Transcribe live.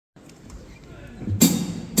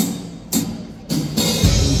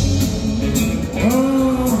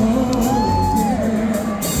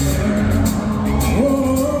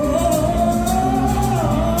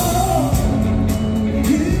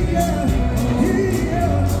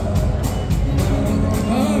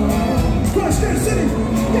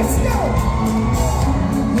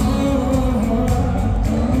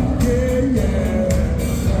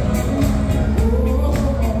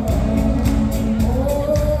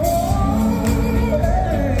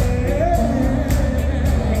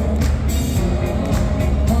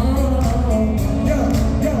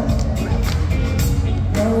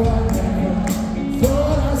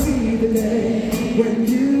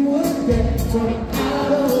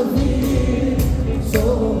out of here. So,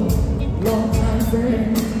 long time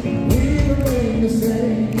friend, we remain the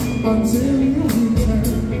same until you return.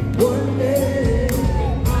 One day,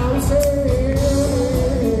 I'll say,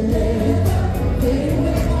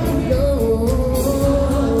 no,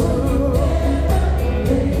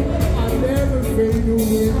 I'll never fade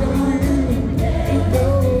away from you. No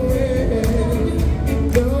way,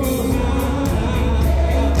 no.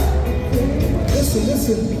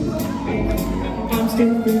 Listen, I'm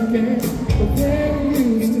still thinking of when we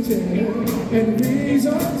used to tell, and the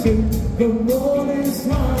reason to the morning's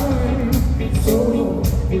time. So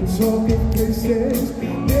we're talking places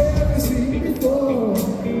never seen before.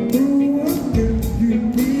 Who would you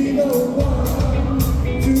be the one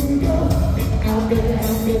to go out there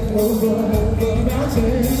over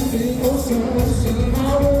mountains, oceans,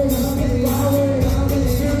 highways,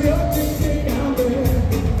 still you're thinking out there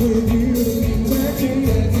with you.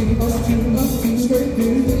 Straight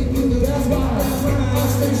through, that's why I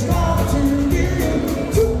stay strong to you.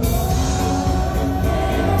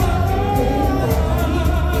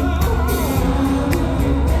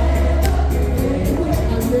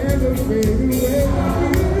 I never fade away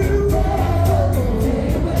from you.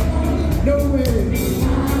 No way.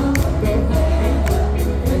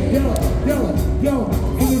 Yo,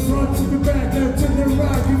 from the front to the back, left to the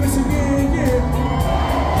right, give us again, yeah.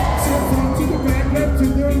 Front to the back, left to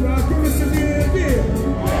the right, give us again.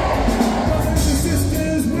 Brothers and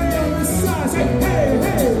sisters, way on this side, say hey,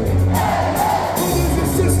 hey. Brothers and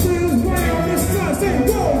sisters, way on this side, say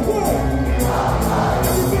whoa, whoa.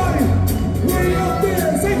 Everybody, way up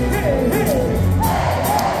there, say hey, hey.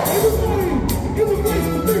 Everybody, in the place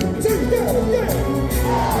to think, say yeah, yeah.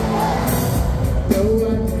 No, I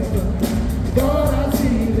never thought I'd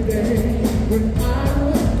see the day when I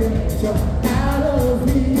would get you out of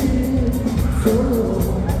here. So,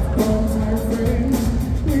 long time friends,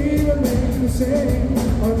 we remain the same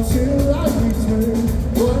until I return.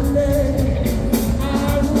 One day, I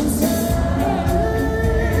will say,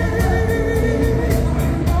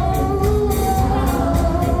 oh,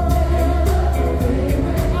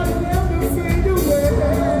 I'll never fade away.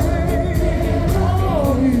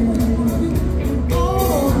 All you,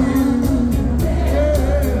 yeah.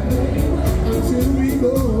 Until we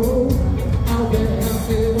go out there,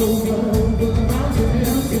 over the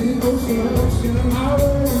mountains, in the ocean.